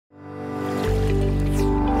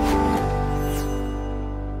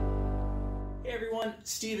everyone,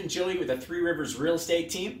 Steve and Joey with the Three Rivers Real Estate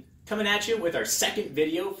team coming at you with our second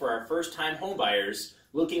video for our first-time homebuyers,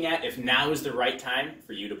 looking at if now is the right time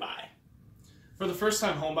for you to buy. For the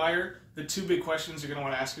first-time homebuyer, the two big questions you're going to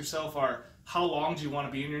want to ask yourself are, how long do you want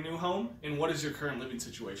to be in your new home, and what is your current living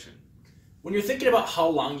situation? When you're thinking about how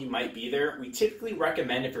long you might be there, we typically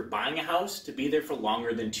recommend, if you're buying a house, to be there for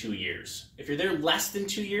longer than 2 years. If you're there less than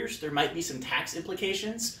 2 years, there might be some tax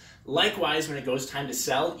implications. Likewise, when it goes time to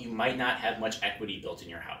sell, you might not have much equity built in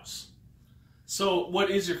your house. So what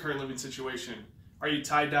is your current living situation? Are you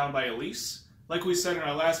tied down by a lease? Like we said in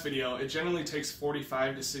our last video, it generally takes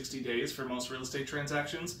 45 to 60 days for most real estate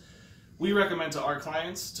transactions. We recommend to our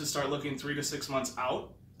clients to start looking 3 to 6 months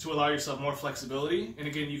out to allow yourself more flexibility. And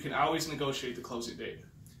again, you can always negotiate the closing date.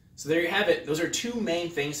 So there you have it. Those are two main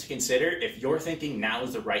things to consider if you're thinking now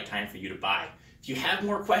is the right time for you to buy. If you have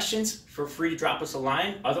more questions, feel free to drop us a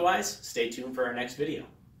line. Otherwise, stay tuned for our next video.